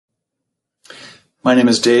My name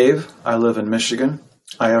is Dave. I live in Michigan.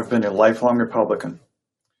 I have been a lifelong Republican.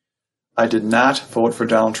 I did not vote for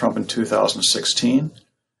Donald Trump in 2016.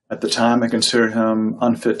 At the time, I considered him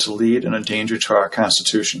unfit to lead and a danger to our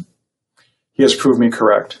Constitution. He has proved me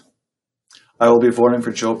correct. I will be voting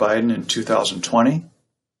for Joe Biden in 2020.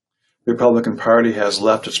 The Republican Party has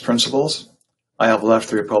left its principles. I have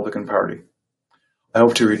left the Republican Party. I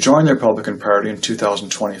hope to rejoin the Republican Party in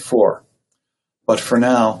 2024. But for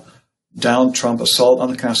now, Donald Trump's assault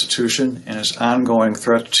on the Constitution and his ongoing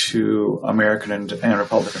threat to American and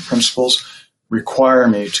Republican principles require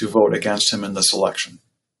me to vote against him in this election.